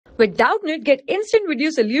With Doubtnut, get instant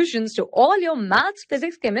video solutions to all your maths,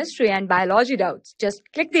 physics, chemistry, and biology doubts. Just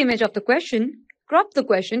click the image of the question, crop the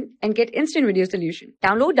question, and get instant video solution.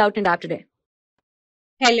 Download Doubtnut app today.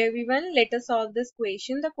 Hello everyone, let us solve this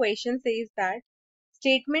question. The question says that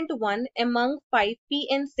statement 1, among 5p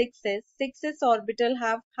and 6s, 6s orbital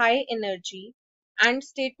have high energy, and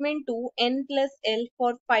statement 2, n plus l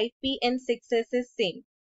for 5p and 6s is same.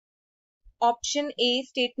 Option A,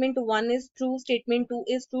 statement 1 is true, statement 2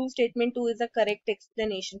 is true, statement 2 is a correct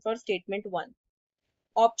explanation for statement 1.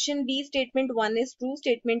 Option B, statement 1 is true,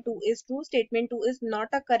 statement 2 is true, statement 2 is not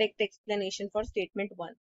a correct explanation for statement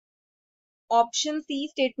 1. Option C,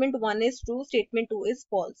 statement 1 is true, statement 2 is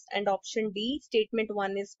false. And option D, statement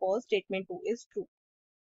 1 is false, statement 2 is true.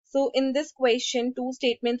 So in this question, two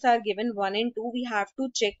statements are given, 1 and 2. We have to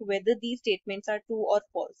check whether these statements are true or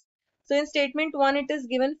false. So in statement 1, it is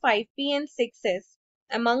given 5p and 6s.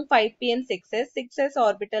 Among 5p and 6s, 6s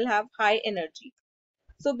orbital have high energy.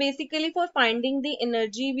 So basically for finding the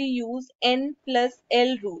energy, we use n plus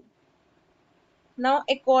l rule. Now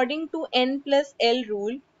according to n plus l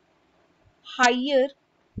rule, higher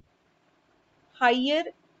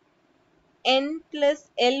n plus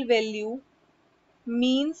l value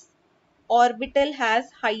means orbital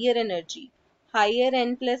has higher energy. Higher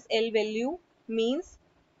n plus l value means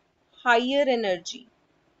higher energy.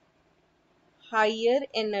 Higher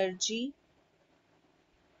energy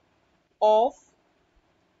of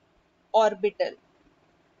orbital.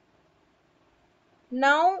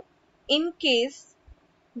 Now, in case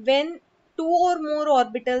when two or more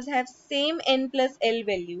orbitals have same n plus l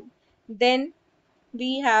value, then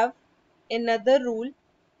we have another rule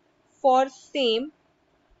for same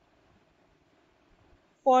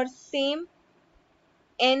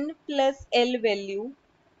n plus l value,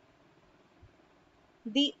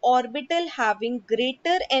 the orbital having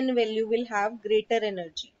greater n value will have greater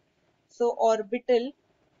energy. So orbital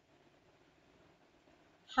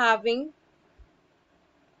having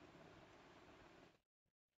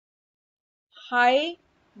higher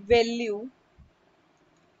value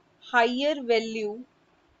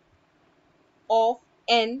of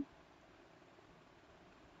n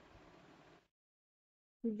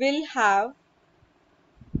will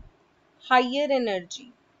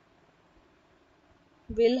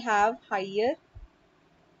have higher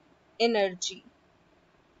energy.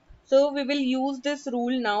 So we will use this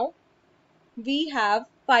rule now. We have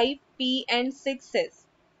 5p and 6s.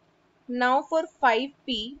 Now for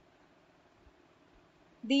 5p,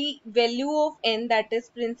 the value of n, that is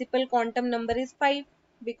principal quantum number, is 5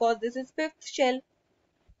 because this is fifth shell.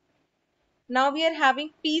 Now we are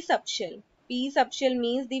having p subshell. P subshell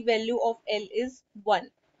means the value of l is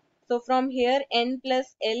 1. So from here n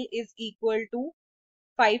plus l is equal to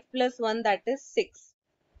 5 plus 1, that is 6.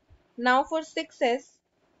 Now for 6s,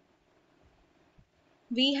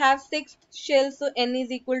 we have sixth shell, so n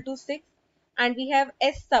is equal to 6, and we have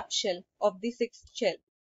s subshell of the sixth shell.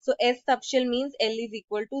 So s subshell means l is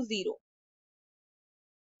equal to 0.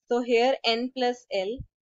 So here n plus l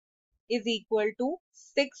is equal to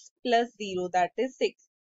 6 plus 0, that is 6.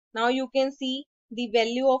 Now you can see the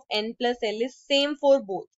value of n plus l is same for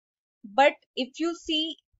both. But if you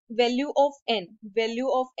see value of n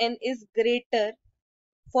is greater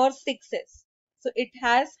for 6s. So it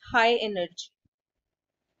has high energy.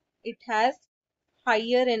 It has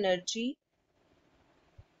higher energy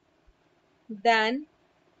than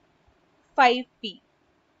 5p,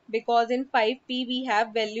 because in 5p we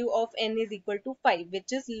have value of n is equal to 5,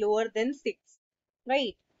 which is lower than 6,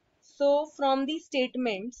 right? So from the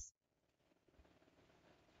statements,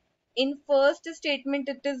 in first statement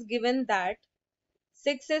it is given that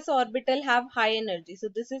 6s orbital have high energy. So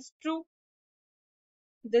this is true.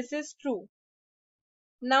 This is true.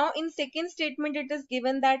 Now in second statement it is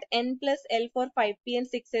given that n plus l for 5p and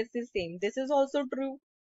 6s is same. This is also true.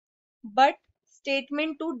 But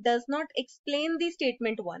statement 2 does not explain the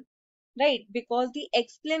statement 1, right? Because the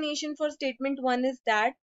explanation for statement 1 is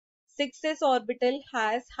that 6s orbital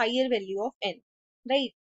has higher value of n,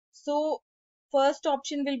 right? So first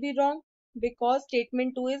option will be wrong because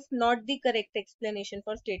statement 2 is not the correct explanation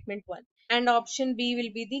for statement 1, and option B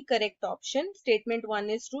will be the correct option. Statement 1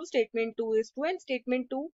 is true, statement 2 is true, and statement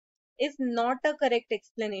 2 is not a correct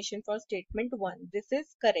explanation for statement 1. This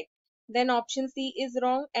is correct. Then option C is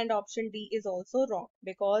wrong and option D is also wrong,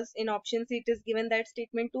 because in option C it is given that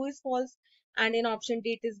statement 2 is false, and in option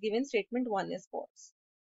D it is given statement 1 is false.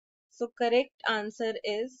 So correct answer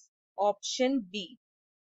is option B.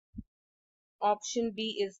 Option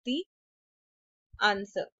B is the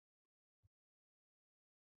answer.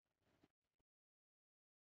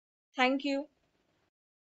 Thank you.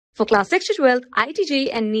 For class 6 to 12, IIT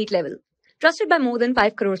JEE and NEET level. Trusted by more than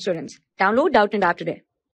 5 crore students. Download Doubtnut app today.